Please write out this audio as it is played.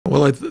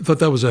Well, I thought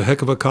that was a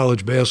heck of a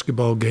college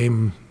basketball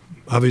game.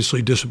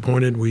 Obviously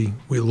disappointed we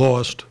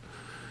lost.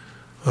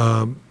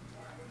 But,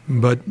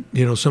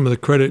 you know, some of the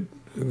credit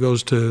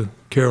goes to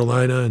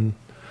Carolina, and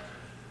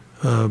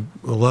a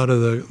lot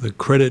of the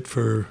credit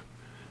for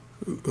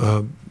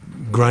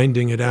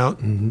grinding it out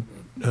and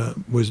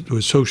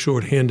was so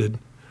short-handed.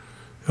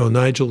 You know,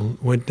 Nigel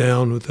went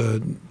down with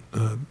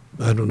I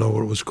don't know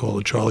what it was called,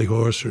 a Charlie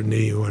horse or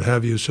knee or what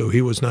have you, so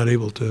he was not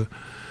able to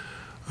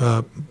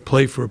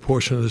play for a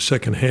portion of the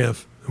second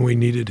half, and we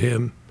needed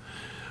him.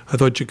 I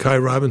thought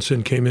Ja'Kai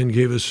Robinson came in,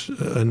 gave us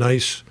a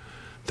nice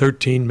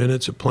 13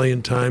 minutes of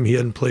playing time. He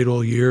hadn't played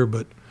all year,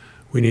 but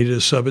we needed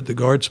a sub at the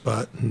guard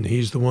spot, and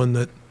he's the one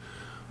that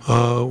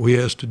we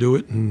asked to do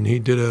it, and he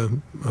did a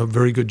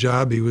very good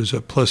job. He was a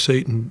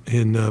 +8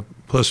 in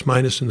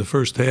plus-minus in the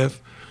first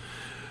half.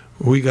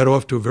 We got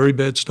off to a very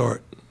bad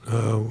start.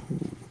 The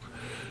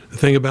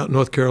thing about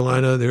North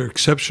Carolina, they're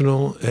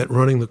exceptional at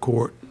running the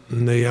court,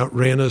 and they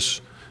outran us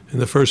in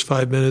the first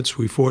 5 minutes.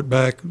 We fought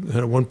back,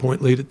 had a 1-point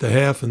lead at the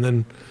half, and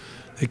then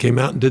they came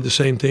out and did the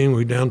same thing. We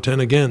were down 10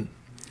 again.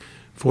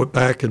 Fought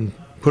back and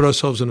put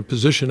ourselves in a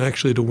position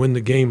actually to win the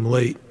game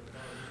late.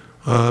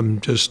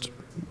 Just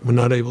we're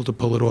not able to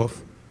pull it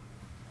off.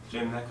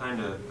 Jim, that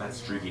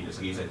streakiness,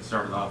 like you said,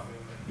 started off,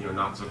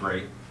 not so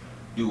great,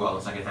 do well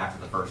the second half of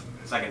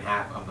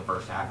the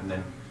first half, and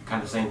then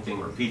kind of the same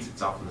thing repeats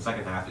itself in the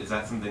second half. Is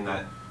that something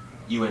that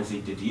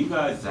UNC did to you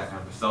guys? Is that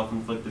kind of a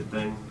self-inflicted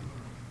thing?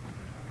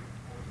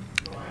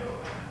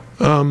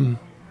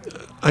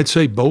 I'd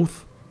say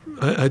both.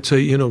 I'd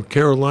say,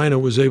 Carolina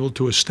was able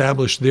to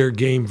establish their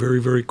game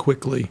very, very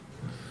quickly.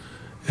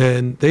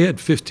 And they had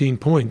 15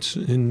 points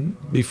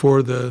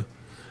before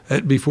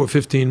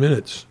 15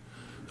 minutes.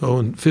 Oh,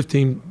 and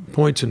 15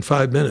 points in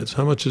 5 minutes.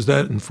 How much is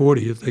that in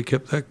 40 if they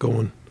kept that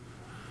going?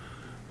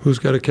 Who's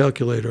got a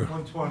calculator?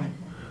 120.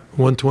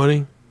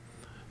 120?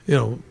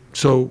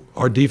 So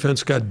our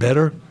defense got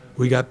better.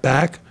 We got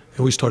back,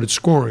 and we started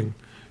scoring.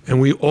 And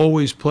we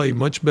always play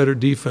much better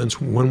defense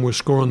when we're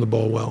scoring the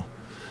ball well.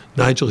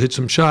 Nigel hit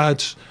some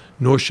shots.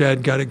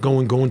 Norshad got it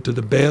going to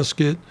the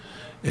basket.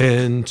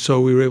 And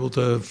so we were able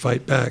to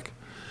fight back.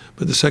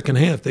 But the second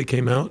half, they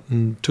came out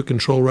and took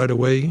control right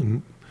away,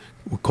 and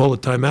we'll call a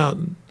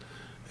timeout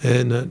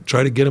and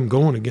try to get them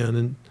going again.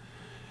 And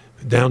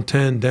down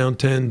 10, down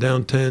 10,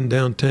 down 10,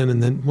 down 10,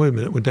 and then, wait a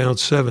minute, we're down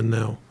 7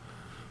 now.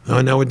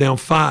 Now we're down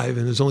 5,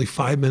 and there's only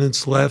 5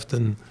 minutes left,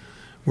 and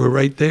we're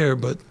right there,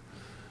 but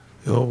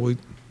we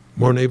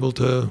weren't able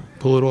to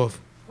pull it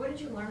off. What did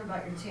you learn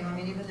about your team? I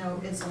mean, even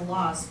though it's a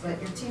loss, but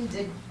your team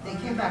they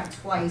came back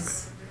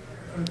twice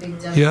from big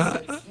deficits. Yeah,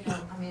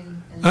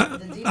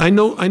 I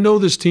know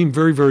this team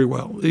very, very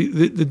well.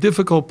 The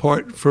difficult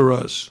part for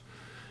us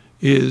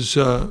is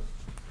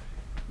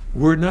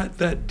we're not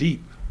that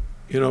deep.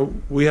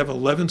 We have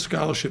 11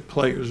 scholarship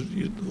players.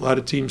 A lot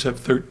of teams have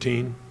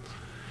 13.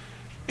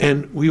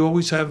 And we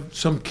always have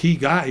some key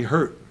guy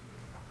hurt.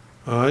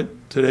 All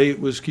right? Today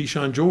it was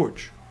Keyshawn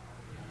George.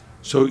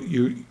 So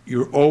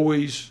you're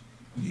always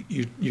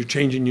you're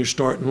changing your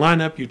starting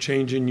lineup, you're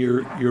changing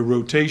your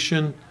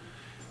rotation.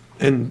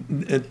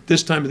 And at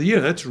this time of the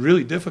year, that's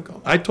really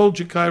difficult. I told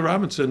Ja'Kai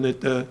Robinson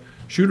at the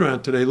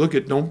shoot-around today,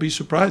 don't be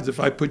surprised if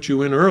I put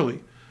you in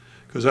early.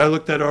 Because I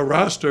looked at our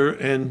roster,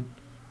 and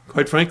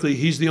quite frankly,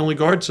 he's the only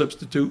guard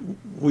substitute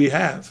we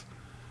have.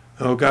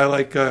 A guy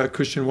like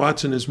Christian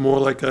Watson is more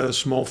like a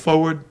small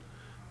forward,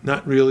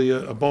 not really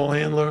a ball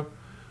handler.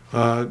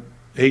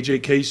 A.J.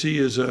 Casey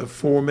is a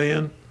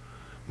 4-man.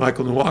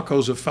 Michael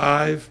Nwako's a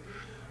 5.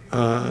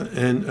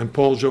 And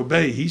Paul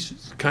Jobé,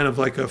 he's kind of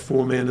like a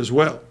 4-man as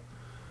well.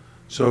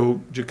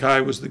 So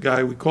Ja'Kai was the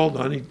guy we called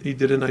on. He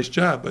did a nice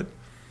job. But,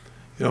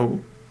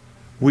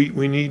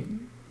 we need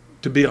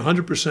to be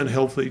 100%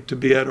 healthy to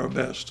be at our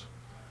best.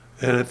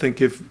 And I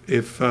think if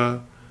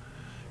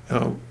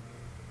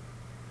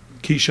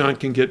Keyshawn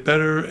can get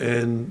better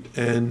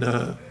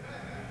and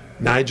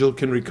Nigel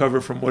can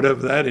recover from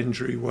whatever that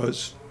injury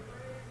was,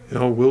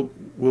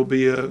 we'll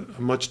be a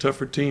much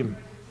tougher team.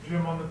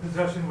 Jim, on the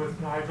possession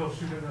with Nigel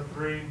shooting the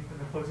 3 in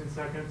the closing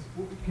seconds,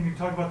 can you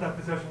talk about that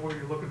possession, what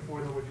you're looking for,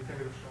 and what you think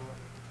of the shot?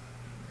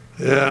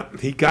 Yeah,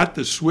 he got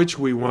the switch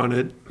we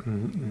wanted.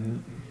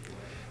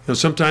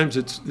 Sometimes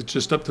it's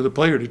just up to the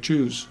player to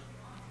choose.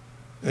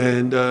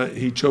 And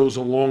he chose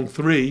a long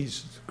 3.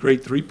 He's a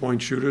great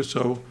 3-point shooter,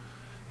 so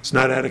it's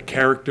not out of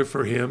character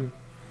for him.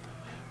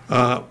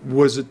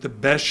 Was it the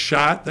best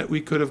shot that we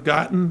could have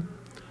gotten?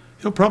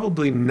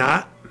 Probably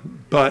not.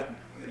 But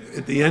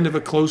at the end of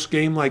a close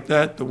game like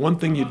that, the one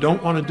thing you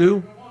don't want to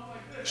do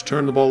is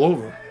turn the ball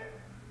over.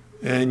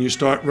 And you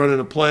start running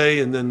a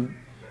play, and then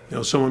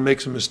someone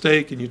makes a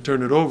mistake and you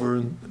turn it over,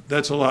 and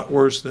that's a lot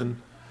worse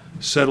than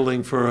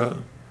settling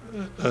for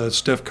a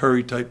Steph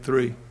Curry type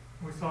 3.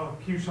 We saw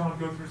Keyshawn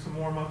go through some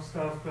warm-up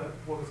stuff, but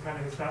what was kind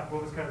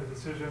of the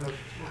decision?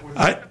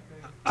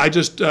 I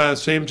just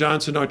Sam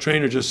Johnson, our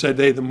trainer, just said,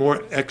 hey, the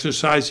more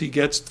exercise he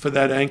gets for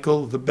that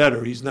ankle, the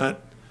better. He's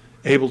not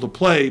able to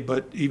play,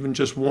 but even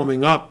just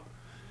warming up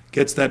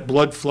gets that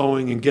blood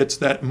flowing and gets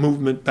that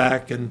movement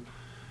back, and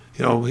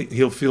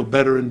he'll feel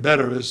better and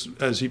better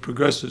as he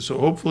progresses. So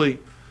hopefully,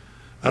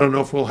 I don't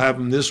know if we'll have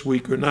him this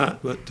week or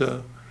not,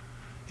 but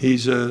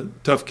he's a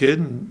tough kid,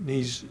 and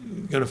he's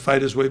going to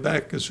fight his way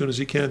back as soon as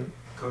he can.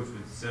 Coach,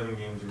 with 7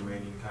 games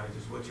remaining, kind of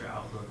just what's your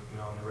outlook,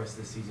 on the rest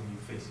of the season? You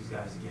face these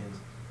guys again,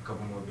 a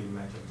couple more big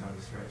matchups down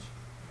the stretch.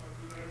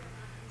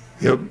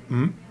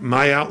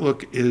 My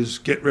outlook is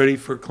get ready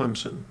for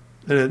Clemson,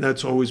 and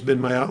that's always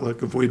been my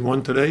outlook. If we'd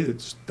won today,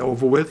 it's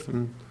over with,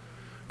 and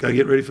got to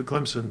get ready for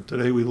Clemson.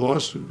 Today we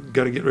lost,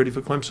 got to get ready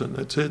for Clemson.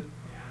 That's it.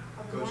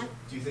 Coach,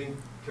 do you think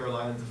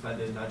Carolina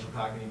defended Nigel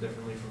Pack any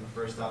differently from the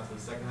first half to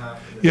the second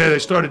half? Yeah, they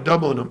started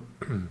doubling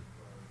him.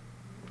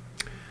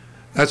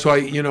 That's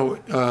why,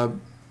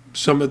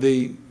 some of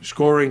the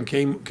scoring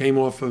came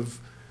off of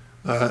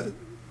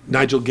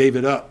Nigel gave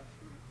it up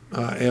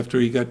after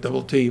he got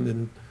double teamed,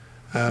 and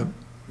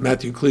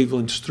Matthew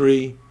Cleveland's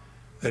 3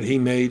 that he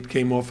made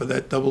came off of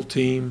that double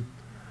team.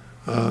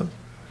 It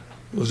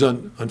was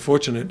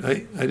unfortunate.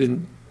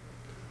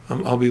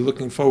 I'll be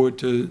looking forward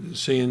to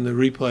seeing the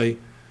replay.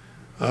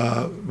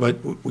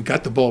 But we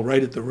got the ball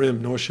right at the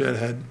rim. Norshad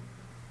had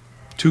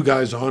 2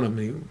 guys on him.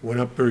 He went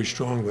up very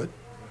strong. But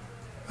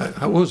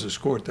what was the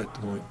score at that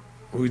point?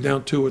 Were we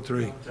down 2 or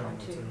 3? Down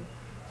 2.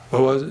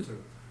 What was it?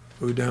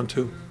 We were down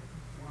 2.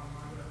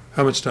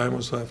 How much time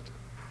was left?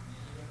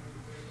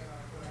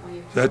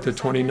 Is that the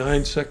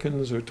 29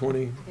 seconds or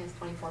 20? I think it's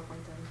 24.7.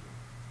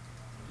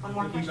 One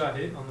more You think he question. got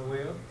hit on the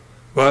way up?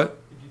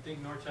 What? Did you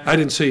think North I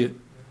didn't see it.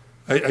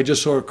 I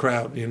just saw a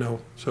crowd,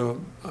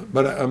 So,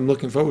 but I'm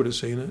looking forward to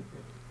seeing it.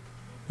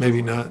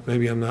 Maybe not.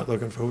 Maybe I'm not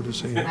looking forward to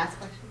seeing it. Last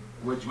question.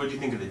 What did you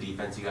think of the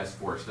defense? You guys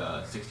forced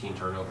 16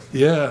 turnovers.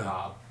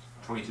 Yeah.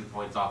 22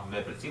 points off of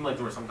it, but it seemed like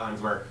there were some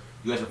times where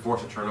you guys would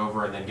force a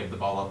turnover and then give the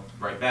ball up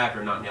right back,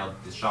 or not nail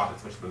the shot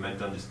and switch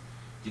momentum. Do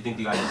you think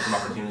you guys had some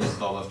opportunities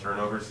with all those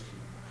turnovers?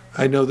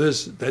 I know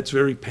that's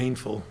very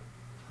painful.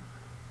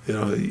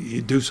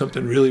 You do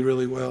something really,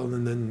 really well,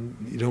 and then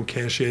you don't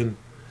cash in.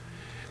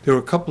 There were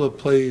a couple of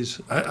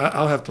plays.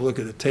 I'll have to look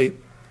at the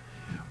tape.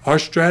 Our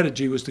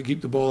strategy was to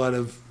keep the ball out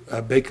of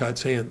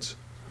Baycott's hands.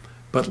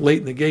 But late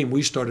in the game,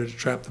 we started to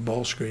trap the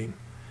ball screen.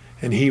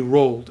 And he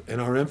rolled, and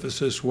our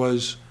emphasis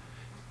was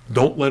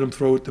don't let him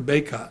throw it to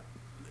Baycott.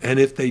 And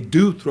if they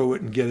do throw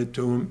it and get it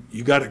to him,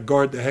 you got to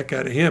guard the heck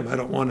out of him. I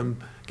don't want him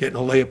getting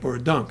a layup or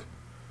a dunk.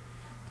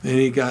 And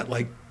he got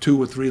like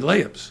 2 or 3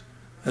 layups.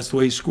 That's the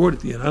way he scored at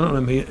the end. I don't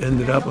know, he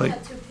ended up He only like,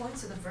 had 2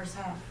 points in the first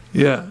half.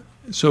 yeah.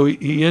 So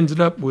he ended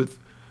up with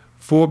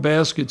 4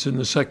 baskets in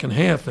the second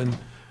half, and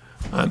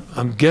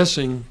I'm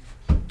guessing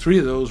 3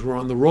 of those were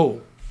on the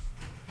roll.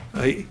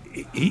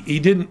 He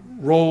didn't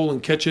roll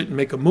and catch it and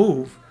make a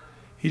move.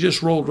 He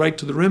just rolled right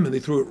to the rim, and they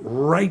threw it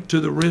right to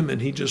the rim,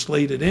 and he just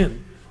laid it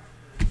in.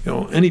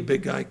 Any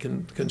big guy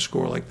can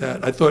score like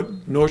that. I thought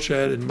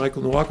Norshad and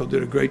Michael Nwako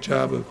did a great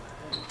job of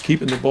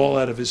keeping the ball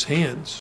out of his hands.